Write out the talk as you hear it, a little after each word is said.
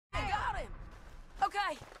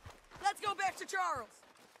Okay, let's go back to Charles.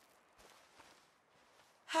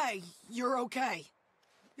 Hey, you're okay.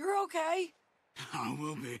 You're okay. I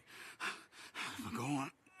will be. Go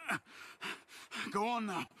on. Go on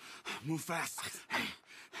now. Move fast.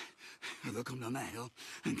 They'll come down that hill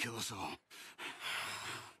and kill us all.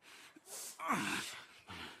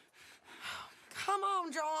 Come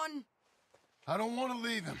on, John. I don't want to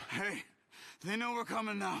leave him. Hey, they know we're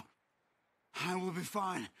coming now. I will be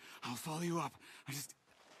fine. I'll follow you up. I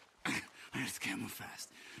just can't move fast.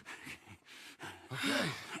 Okay.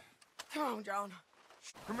 Come on, John.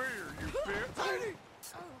 Come here, you bitch. Sadie!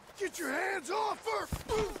 Get your hands off her!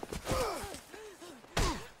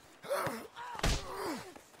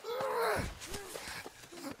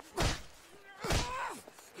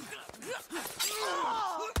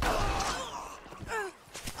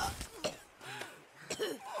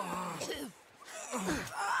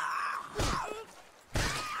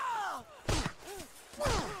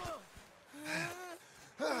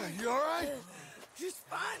 You all right? Just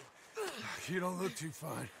fine. You don't look too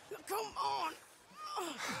fine. Come on.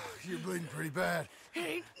 You're bleeding pretty bad.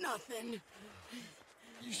 Ain't nothing.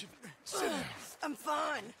 You should sit down. I'm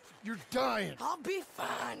fine. You're dying. I'll be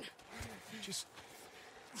fine. Just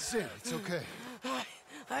sit. It's okay.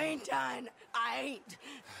 I ain't dying. I ain't.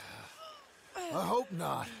 I hope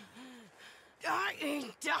not. I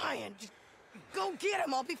ain't dying. Just go get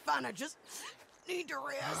him. I'll be fine. I just need to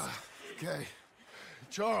rest. Okay.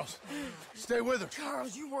 Charles, stay with her.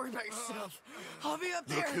 Charles, you worry about yourself. I'll be up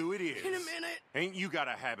there. Look who it is. In a minute. Ain't you got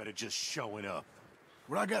a habit of just showing up?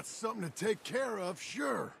 When I got something to take care of,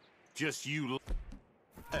 sure. Just you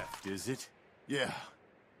left, is it? Yeah.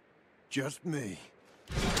 Just me.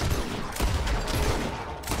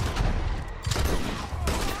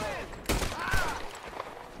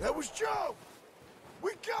 That was Joe!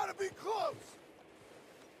 We gotta be close!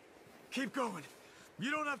 Keep going.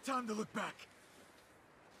 You don't have time to look back.